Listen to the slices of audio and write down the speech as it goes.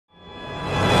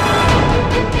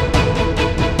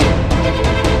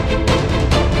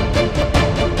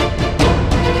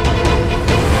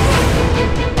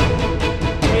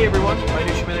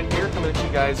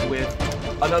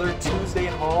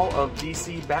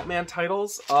DC Batman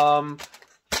titles.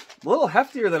 A little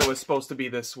heftier than it was supposed to be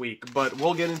this week, but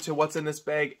we'll get into what's in this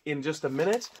bag in just a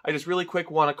minute. I just really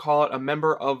quick want to call out a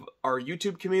member of our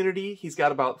YouTube community. He's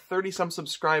got about 30-some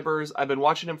subscribers. I've been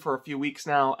watching him for a few weeks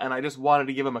now, and I just wanted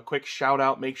to give him a quick shout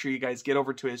out. Make sure you guys get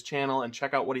over to his channel and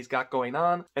check out what he's got going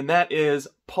on. And that is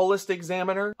Pullist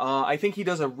Examiner. I think he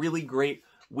does a really great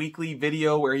weekly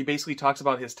video where he basically talks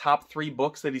about his top 3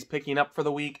 books that he's picking up for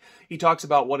the week. He talks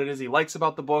about what it is he likes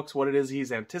about the books, what it is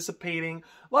he's anticipating.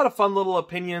 A lot of fun little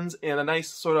opinions and a nice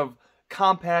sort of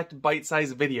compact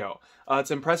bite-sized video.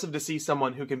 It's impressive to see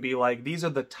someone who can be like, these are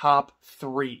the top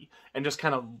 3, and just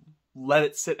kind of let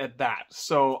it sit at that.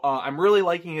 So I'm really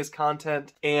liking his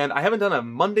content, and I haven't done a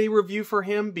Monday review for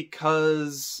him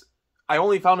because I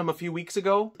only found him a few weeks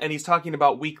ago, and he's talking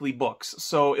about weekly books.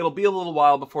 So it'll be a little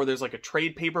while before there's like a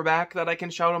trade paperback that I can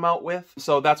shout him out with.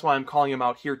 So that's why I'm calling him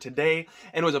out here today.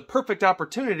 And it was a perfect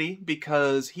opportunity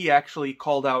because he actually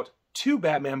called out 2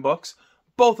 Batman books,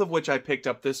 both of which I picked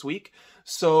up this week.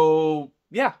 So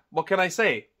yeah, what can I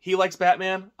say? He likes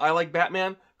Batman, I like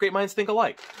Batman, great minds think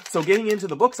alike. So getting into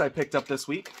the books I picked up this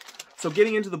week,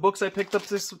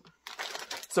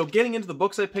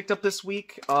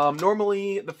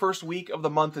 normally the first week of the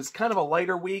month is kind of a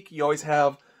lighter week. You always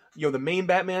have, the main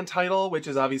Batman title, which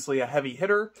is obviously a heavy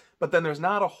hitter, but then there's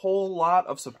not a whole lot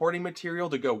of supporting material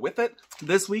to go with it.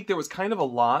 This week there was kind of a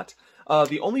lot.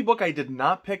 The only book I did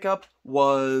not pick up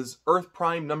was Earth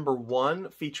Prime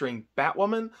 #1 featuring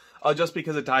Batwoman, just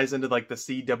because it ties into like the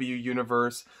CW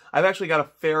universe. I've actually got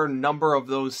a fair number of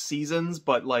those seasons,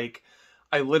 but like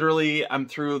I'm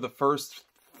through the first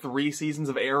 3 seasons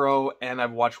of Arrow, and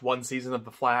I've watched 1 season of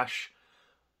The Flash,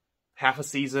 half a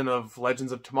season of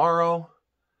Legends of Tomorrow.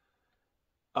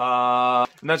 And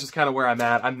that's just kind of where I'm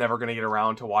at. I'm never going to get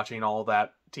around to watching all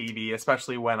that TV,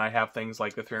 especially when I have things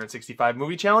like the 365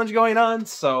 movie challenge going on.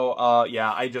 So,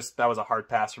 yeah, that was a hard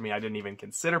pass for me. I didn't even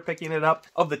consider picking it up.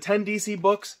 Of the 10 DC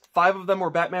books, 5 of them were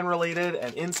Batman related,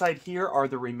 and inside here are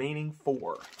the remaining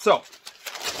 4. So,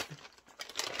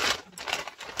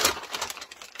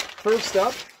 first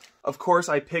up, of course,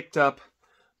 I picked up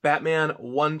Batman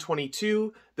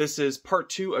 122. This is part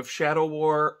 2 of Shadow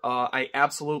War. I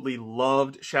absolutely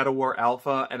loved Shadow War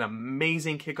Alpha, an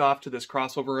amazing kickoff to this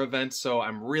crossover event, so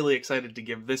I'm really excited to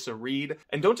give this a read.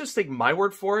 And don't just take my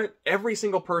word for it. Every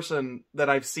single person that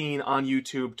I've seen on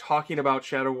YouTube talking about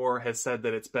Shadow War has said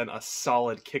that it's been a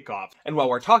solid kickoff. And while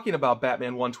we're talking about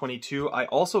Batman 122, I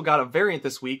also got a variant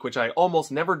this week, which I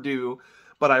almost never do,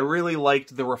 but I really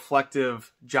liked the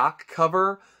reflective Jock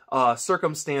cover.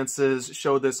 Circumstances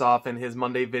showed this off in his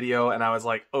Monday video, and I was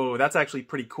like, oh, that's actually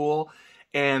pretty cool.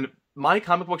 And my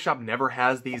comic book shop never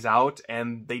has these out,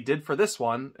 and they did for this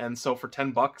one. And so for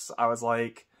 $10, I was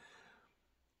like,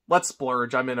 let's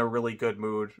splurge. I'm in a really good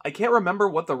mood. I can't remember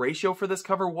what the ratio for this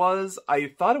cover was. I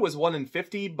thought it was 1 in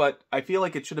 50, but I feel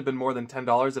like it should have been more than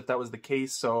 $10 if that was the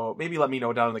case. So maybe let me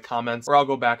know down in the comments, or I'll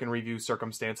go back and review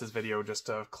Circumstances video just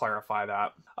to clarify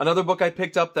that. Another book I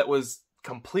picked up that was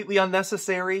completely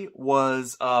unnecessary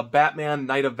was Batman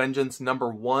Night of Vengeance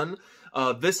 #1.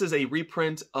 This is a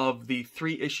reprint of the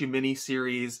 3-issue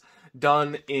miniseries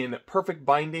done in perfect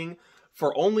binding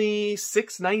for only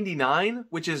 $6.99,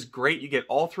 which is great. You get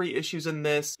all 3 issues in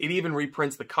this. It even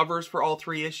reprints the covers for all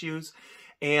 3 issues.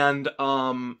 And,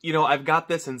 I've got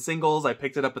this in singles. I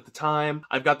picked it up at the time.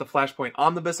 I've got the Flashpoint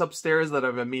Omnibus upstairs that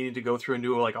I've been meaning to go through and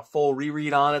do like a full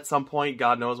reread on at some point.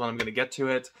 God knows when I'm going to get to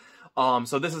it.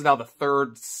 So this is now the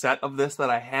 3rd set of this that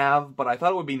I have, but I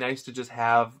thought it would be nice to just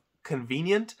have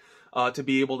convenient to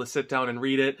be able to sit down and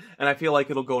read it, and I feel like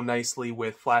it'll go nicely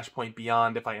with Flashpoint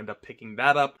Beyond if I end up picking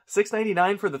that up.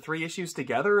 $6.99 for the 3 issues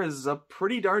together is a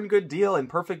pretty darn good deal in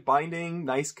perfect binding,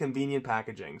 nice convenient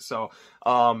packaging. So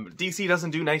DC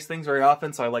doesn't do nice things very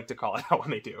often, so I like to call it out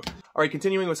when they do. Alright,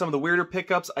 continuing with some of the weirder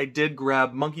pickups, I did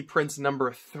grab Monkey Prince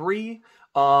 #3.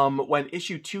 When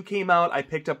issue 2 came out, I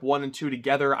picked up 1 and 2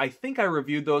 together. I think I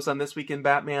reviewed those on This Week in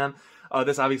Batman.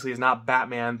 This obviously is not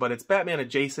Batman, but it's Batman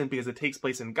adjacent because it takes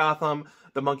place in Gotham.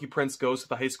 The Monkey Prince goes to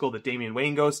the high school that Damian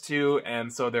Wayne goes to,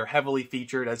 and so they're heavily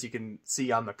featured, as you can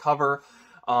see on the cover.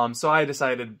 So I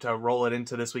decided to roll it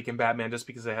into This Week in Batman just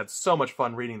because I had so much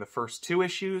fun reading the first 2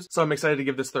 issues. So I'm excited to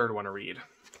give this 3rd one a read.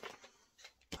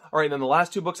 Alright, then the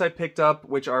last 2 books I picked up,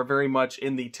 which are very much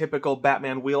in the typical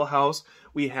Batman wheelhouse,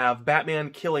 we have Batman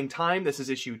Killing Time. This is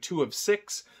issue 2 of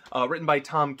 6, written by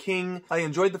Tom King. I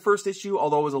enjoyed the first issue,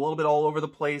 although it was a little bit all over the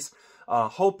place.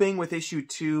 Hoping with issue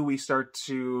 2 we start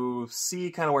to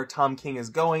see kind of where Tom King is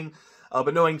going.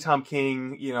 But knowing Tom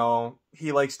King,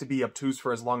 he likes to be obtuse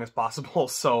for as long as possible,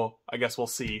 so I guess we'll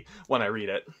see when I read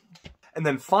it. And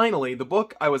then finally, the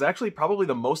book I was actually probably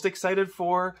the most excited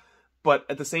for, but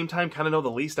at the same time kind of know the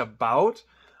least about,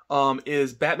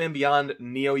 is Batman Beyond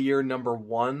Neo Year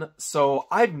 #1. So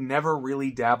I've never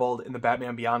really dabbled in the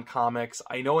Batman Beyond comics.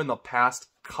 I know in the past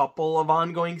couple of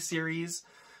ongoing series,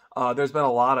 there's been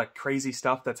a lot of crazy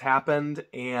stuff that's happened,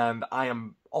 and I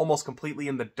am almost completely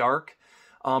in the dark.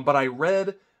 But I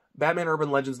read Batman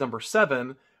Urban Legends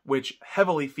 #7, which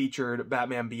heavily featured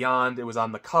Batman Beyond. It was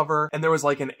on the cover, and there was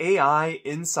like an AI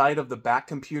inside of the Bat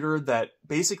computer that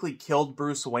basically killed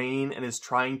Bruce Wayne and is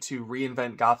trying to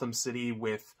reinvent Gotham City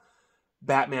with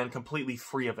Batman completely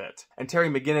free of it. And Terry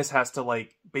McGinnis has to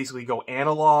like basically go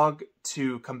analog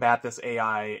to combat this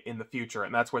AI in the future,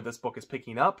 and that's where this book is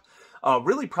picking up.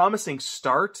 Really promising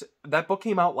start. That book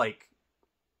came out like,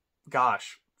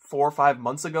 gosh, 4 or 5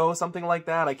 months ago, something like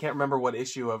that. I can't remember what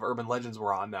issue of Urban Legends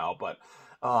we're on now, but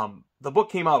the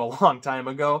book came out a long time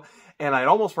ago, and I'd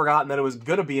almost forgotten that it was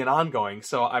going to be an ongoing,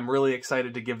 so I'm really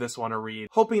excited to give this one a read.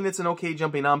 Hoping it's an okay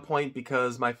jumping on point,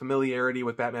 because my familiarity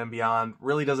with Batman Beyond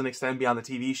really doesn't extend beyond the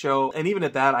TV show, and even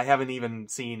at that, I haven't even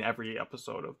seen every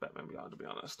episode of Batman Beyond, to be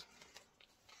honest.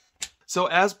 So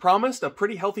as promised, a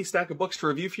pretty healthy stack of books to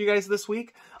review for you guys this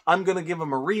week. I'm going to give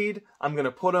them a read, I'm going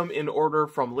to put them in order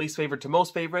from least favorite to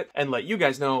most favorite, and let you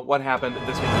guys know what happened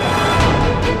this week.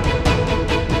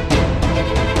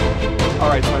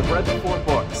 Alright, so I've read the 4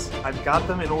 books. I've got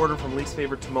them in order from least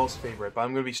favorite to most favorite, but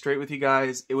I'm going to be straight with you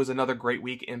guys. It was another great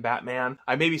week in Batman.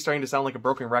 I may be starting to sound like a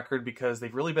broken record because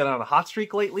they've really been on a hot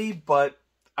streak lately, but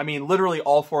I mean, literally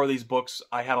all 4 of these books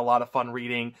I had a lot of fun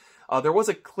reading. There was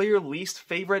a clear least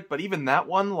favorite, but even that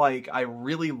one, like, I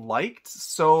really liked,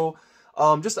 so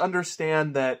just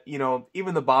understand that, you know,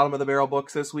 even the bottom of the barrel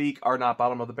books this week are not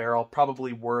bottom of the barrel,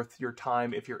 probably worth your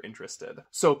time if you're interested.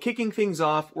 So kicking things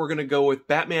off, we're going to go with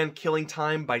Batman Killing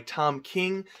Time by Tom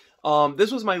King.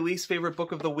 This was my least favorite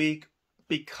book of the week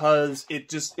because it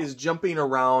just is jumping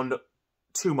around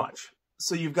too much.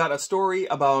 So you've got a story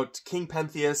about King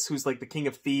Pentheus, who's like the king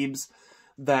of Thebes,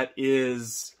 that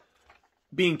is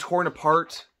being torn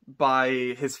apart by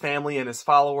his family and his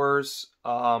followers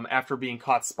after being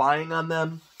caught spying on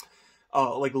them,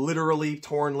 like literally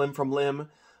torn limb from limb.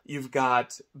 You've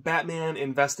got Batman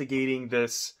investigating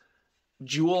this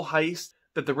jewel heist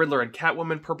that the Riddler and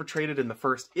Catwoman perpetrated in the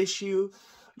first issue.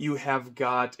 You have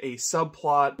got a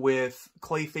subplot with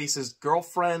Clayface's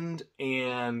girlfriend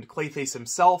and Clayface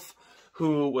himself,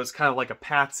 who was kind of like a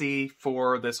patsy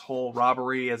for this whole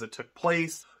robbery as it took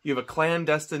place. You have a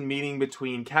clandestine meeting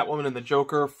between Catwoman and the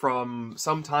Joker from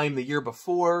sometime the year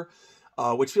before,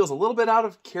 which feels a little bit out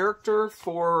of character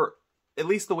for at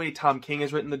least the way Tom King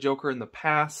has written the Joker in the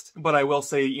past. But I will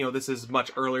say, you know, this is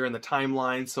much earlier in the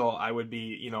timeline, so I would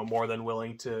be, you know, more than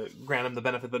willing to grant him the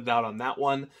benefit of the doubt on that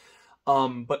one.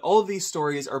 But all of these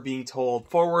stories are being told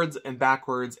forwards and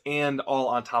backwards and all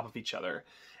on top of each other.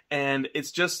 And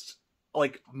it's just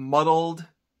like muddled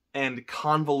and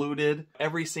convoluted.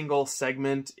 Every single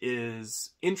segment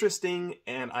is interesting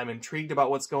and I'm intrigued about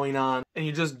what's going on. And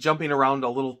you're just jumping around a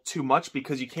little too much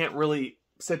because you can't really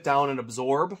sit down and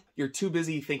absorb. You're too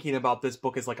busy thinking about this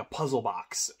book as like a puzzle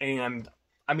box. And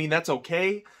I mean, that's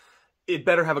okay. It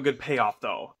better have a good payoff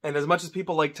though. And as much as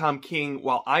people like Tom King,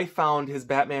 while I found his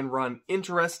Batman run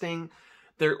interesting,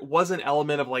 there was an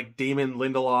element of like Damon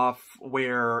Lindelof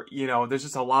where, you know, there's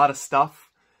just a lot of stuff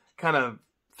kind of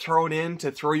thrown in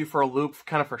to throw you for a loop,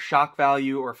 kind of for shock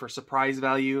value or for surprise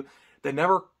value, that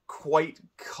never quite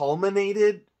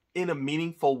culminated in a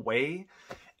meaningful way.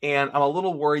 And I'm a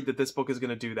little worried that this book is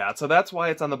going to do that. So that's why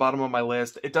it's on the bottom of my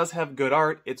list. It does have good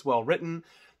art. It's well written.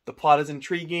 The plot is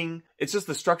intriguing. It's just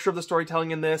the structure of the storytelling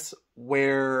in this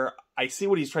where I see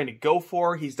what he's trying to go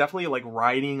for. He's definitely like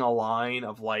riding a line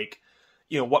of like,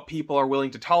 you know, what people are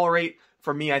willing to tolerate.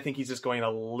 For me, I think he's just going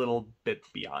a little bit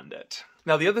beyond it.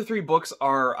 Now, the other 3 books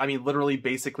are, I mean, literally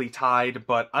basically tied,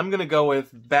 but I'm going to go with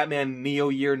Batman Neo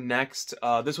Year next.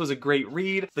 This was a great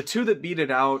read. The 2 that beat it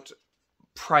out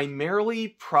primarily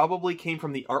probably came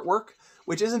from the artwork,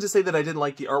 which isn't to say that I didn't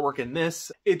like the artwork in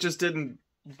this. It just didn't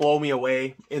blow me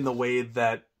away in the way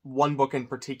that one book in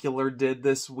particular did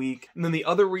this week. And then the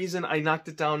other reason I knocked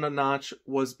it down a notch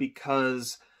was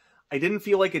because I didn't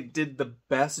feel like it did the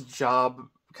best job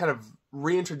kind of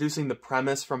reintroducing the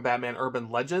premise from Batman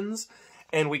Urban Legends.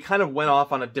 And we kind of went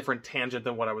off on a different tangent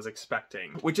than what I was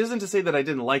expecting. Which isn't to say that I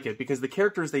didn't like it, because the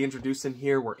characters they introduced in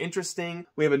here were interesting.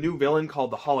 We have a new villain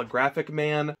called the Holographic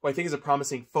Man, who I think is a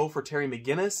promising foe for Terry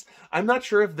McGinnis. I'm not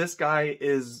sure if this guy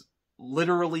is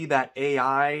literally that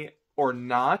AI or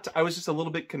not. I was just a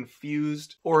little bit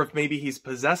confused. Or if maybe he's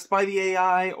possessed by the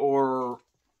AI, or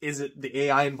is it the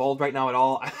AI involved right now at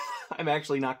all? I'm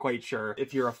actually not quite sure.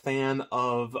 If you're a fan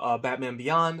of Batman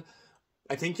Beyond,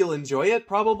 I think you'll enjoy it,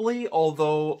 probably,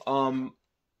 although,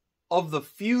 of the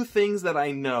few things that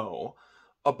I know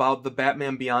about the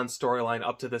Batman Beyond storyline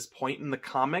up to this point in the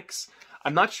comics,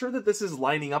 I'm not sure that this is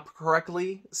lining up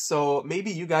correctly, so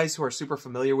maybe you guys who are super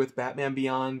familiar with Batman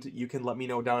Beyond, you can let me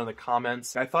know down in the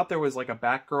comments. I thought there was like a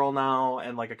Batgirl now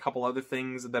and like a couple other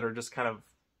things that are just kind of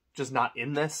just not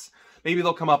in this. Maybe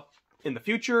they'll come up in the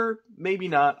future, maybe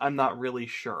not, I'm not really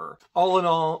sure. All in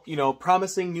all, you know,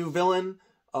 promising new villain.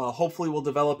 Hopefully will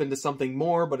develop into something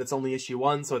more, but it's only issue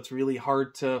 1, so it's really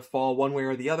hard to fall one way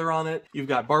or the other on it. You've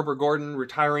got Barbara Gordon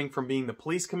retiring from being the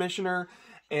police commissioner,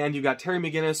 and you've got Terry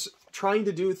McGinnis trying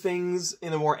to do things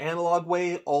in a more analog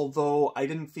way, although I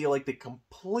didn't feel like they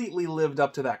completely lived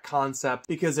up to that concept,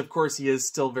 because of course he is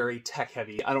still very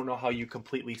tech-heavy. I don't know how you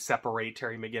completely separate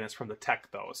Terry McGinnis from the tech,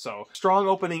 though. So, strong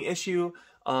opening issue.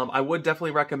 I would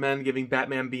definitely recommend giving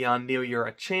Batman Beyond Neo Year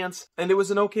a chance, and it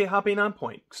was an okay hopping on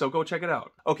point, so go check it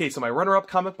out. Okay, so my runner-up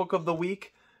comic book of the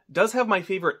week does have my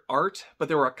favorite art, but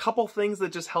there were a couple things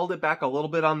that just held it back a little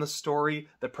bit on the story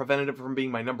that prevented it from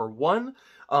being my number 1,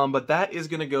 but that is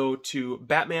going to go to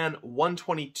Batman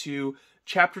 122,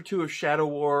 Chapter 2 of Shadow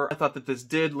War. I thought that this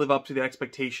did live up to the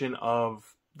expectation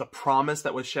of the promise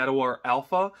that was Shadow War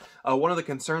Alpha. One of the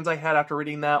concerns I had after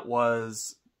reading that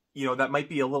was, you know, that might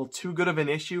be a little too good of an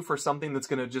issue for something that's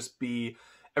going to just be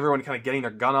everyone kind of getting their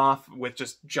gun off with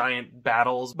just giant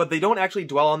battles. But they don't actually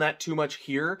dwell on that too much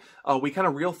here. We kind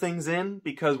of reel things in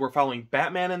because we're following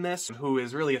Batman in this, who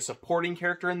is really a supporting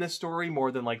character in this story more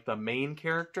than like the main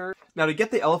character. Now, to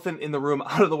get the elephant in the room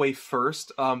out of the way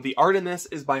first, the art in this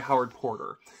is by Howard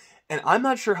Porter. And I'm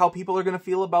not sure how people are going to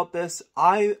feel about this.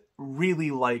 I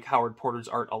really like Howard Porter's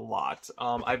art a lot.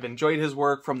 I've enjoyed his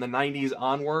work from the 90s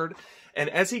onward. And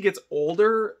as he gets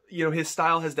older, you know, his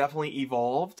style has definitely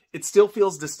evolved. It still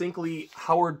feels distinctly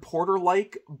Howard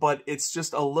Porter-like, but it's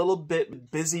just a little bit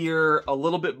busier, a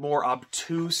little bit more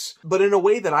obtuse, but in a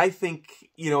way that I think,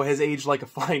 you know, has aged like a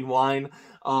fine wine,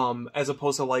 as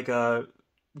opposed to like a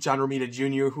John Romita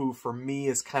Jr., who for me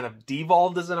is kind of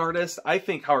devolved as an artist. I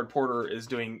think Howard Porter is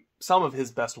doing some of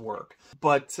his best work.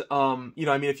 But, you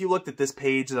know, I mean, if you looked at this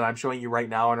page that I'm showing you right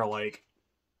now and are like,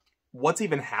 what's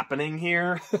even happening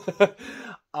here?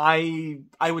 I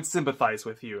would sympathize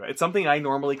with you. It's something I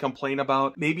normally complain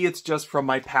about. Maybe it's just from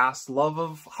my past love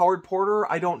of Howard Porter.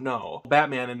 I don't know.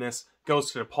 Batman in this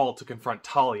goes to Nepal to confront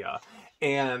Talia.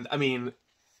 And, I mean,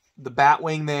 the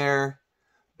Batwing there,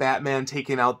 Batman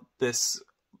taking out this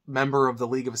member of the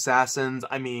League of Assassins.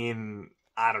 I mean,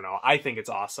 I don't know. I think it's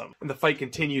awesome. And the fight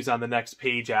continues on the next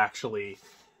page, actually,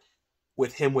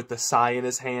 with him with the sai in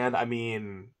his hand. I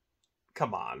mean,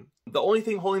 come on. The only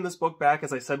thing holding this book back,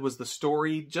 as I said, was the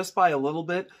story, just by a little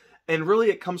bit. And really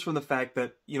it comes from the fact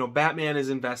that, you know, Batman is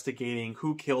investigating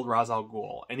who killed Ra's al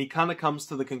Ghul. And he kind of comes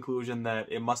to the conclusion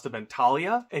that it must have been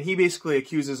Talia. And he basically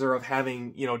accuses her of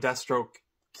having, you know, Deathstroke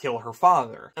kill her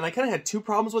father. And I kind of had two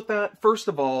problems with that. First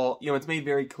of all, you know, it's made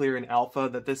very clear in Alpha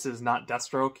that this is not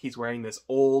Deathstroke. He's wearing this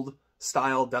old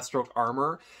style Deathstroke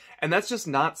armor. And that's just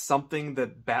not something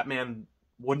that Batman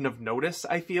wouldn't have noticed,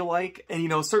 I feel like. And, you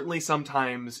know, certainly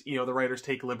sometimes, you know, the writers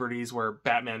take liberties where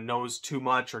Batman knows too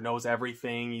much or knows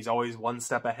everything. He's always one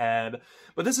step ahead.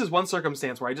 But this is one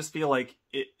circumstance where I just feel like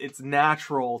it's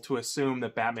natural to assume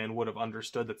that Batman would have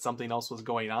understood that something else was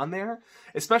going on there,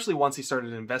 especially once he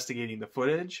started investigating the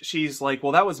footage. She's like,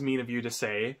 well, that was mean of you to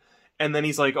say. And then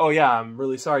he's like, oh yeah, I'm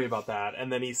really sorry about that.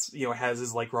 And then he's, you know, has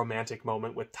his like romantic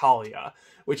moment with Talia,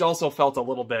 which also felt a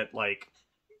little bit like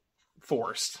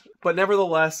forced. But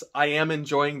nevertheless, I am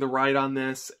enjoying the ride on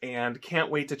this and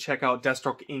can't wait to check out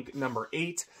Deathstroke Inc. number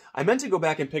 8. I meant to go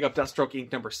back and pick up Deathstroke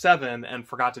Inc. number 7 and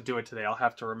forgot to do it today. I'll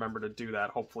have to remember to do that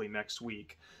hopefully next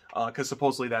week, because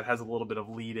supposedly that has a little bit of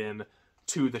lead-in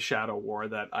to the Shadow War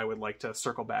that I would like to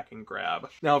circle back and grab.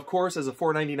 Now, of course, as a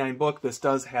 $4.99 book, this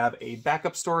does have a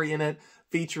backup story in it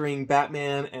featuring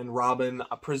Batman and Robin.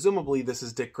 Presumably this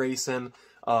is Dick Grayson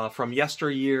from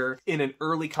yesteryear in an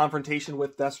early confrontation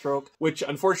with Deathstroke, which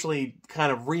unfortunately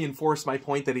kind of reinforced my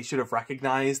point that he should have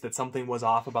recognized that something was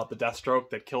off about the Deathstroke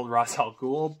that killed Ra's al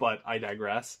Ghul, but I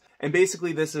digress. And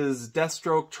basically this is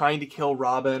Deathstroke trying to kill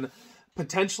Robin,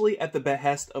 potentially at the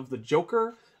behest of the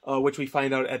Joker, which we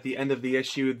find out at the end of the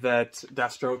issue that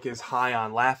Deathstroke is high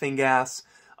on laughing gas.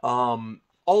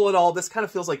 All in all, this kind of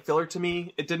feels like filler to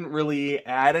me. It didn't really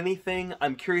add anything.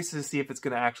 I'm curious to see if it's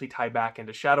going to actually tie back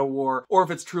into Shadow War, or if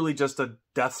it's truly just a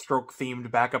Deathstroke-themed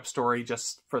backup story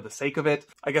just for the sake of it.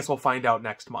 I guess we'll find out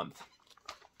next month.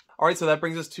 Alright, so that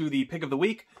brings us to the pick of the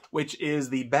week, which is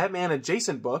the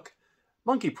Batman-adjacent book,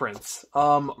 Monkey Prince.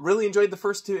 Really enjoyed the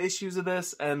first 2 issues of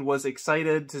this, and was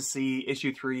excited to see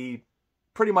issue 3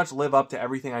 pretty much live up to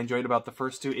everything I enjoyed about the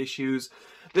first 2 issues.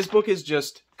 This book is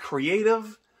just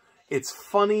creative, it's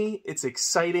funny, it's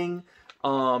exciting.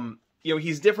 You know,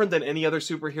 he's different than any other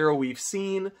superhero we've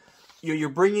seen. You know, you're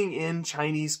bringing in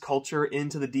Chinese culture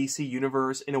into the DC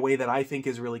universe in a way that I think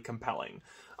is really compelling.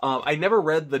 I never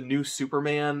read the new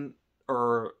Superman,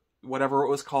 or whatever it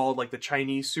was called, like the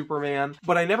Chinese Superman,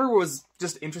 but I never was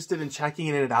just interested in checking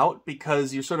it out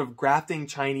because you're sort of grafting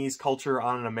Chinese culture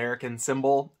on an American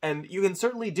symbol, and you can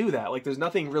certainly do that. Like, there's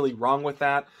nothing really wrong with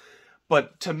that,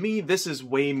 but to me, this is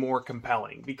way more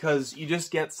compelling because you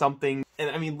just get something, and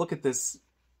I mean, look at this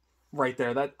right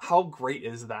there. That, how great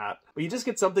is that? But you just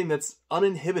get something that's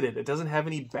uninhibited. It doesn't have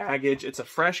any baggage. It's a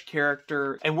fresh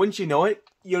character, and wouldn't you know it,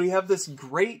 you know, you have this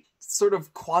great sort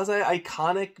of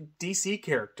quasi-iconic DC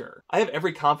character. I have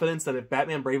every confidence that if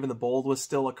Batman Brave and the Bold was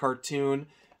still a cartoon,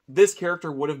 this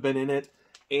character would have been in it,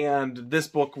 and this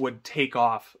book would take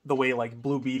off the way like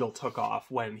Blue Beetle took off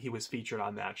when he was featured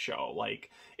on that show. Like,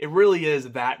 it really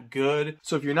is that good.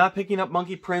 So if you're not picking up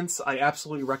Monkey Prince, I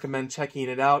absolutely recommend checking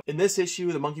it out. In this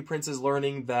issue, the Monkey Prince is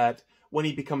learning that when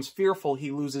he becomes fearful,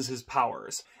 he loses his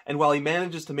powers. And while he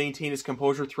manages to maintain his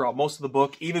composure throughout most of the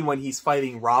book, even when he's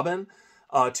fighting Robin,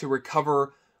 to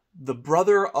recover the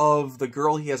brother of the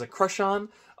girl he has a crush on,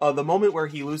 the moment where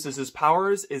he loses his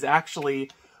powers is actually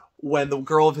when the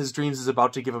girl of his dreams is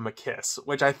about to give him a kiss,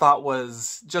 which I thought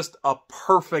was just a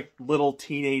perfect little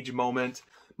teenage moment.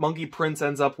 Monkey Prince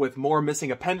ends up with more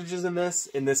missing appendages in this.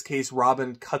 In this case,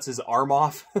 Robin cuts his arm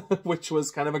off, which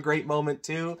was kind of a great moment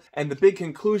too. And the big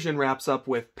conclusion wraps up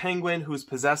with Penguin, who's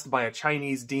possessed by a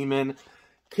Chinese demon,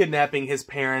 kidnapping his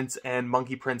parents, and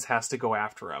Monkey Prince has to go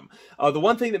after him. The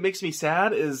one thing that makes me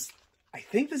sad is I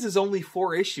think this is only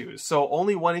 4 issues, so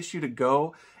only 1 issue to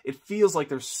go. It feels like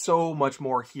there's so much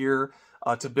more here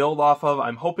to build off of.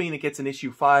 I'm hoping it gets an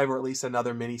issue 5 or at least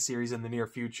another miniseries in the near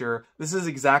future. This is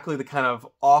exactly the kind of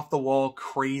off-the-wall,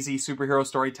 crazy superhero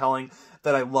storytelling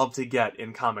that I love to get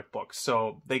in comic books,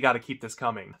 so they got to keep this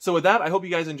coming. So with that, I hope you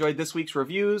guys enjoyed this week's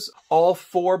reviews. All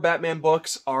 4 Batman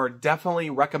books are definitely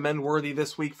recommend-worthy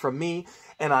this week from me,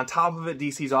 and on top of it,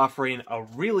 DC's offering a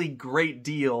really great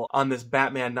deal on this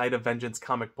Batman Night of Vengeance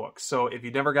comic book. So if you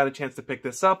never got a chance to pick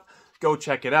this up, go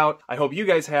check it out. I hope you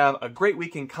guys have a great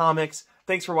week in comics.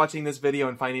 Thanks for watching this video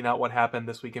and finding out what happened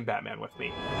this week in Batman with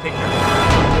me. Take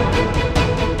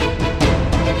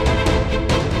care.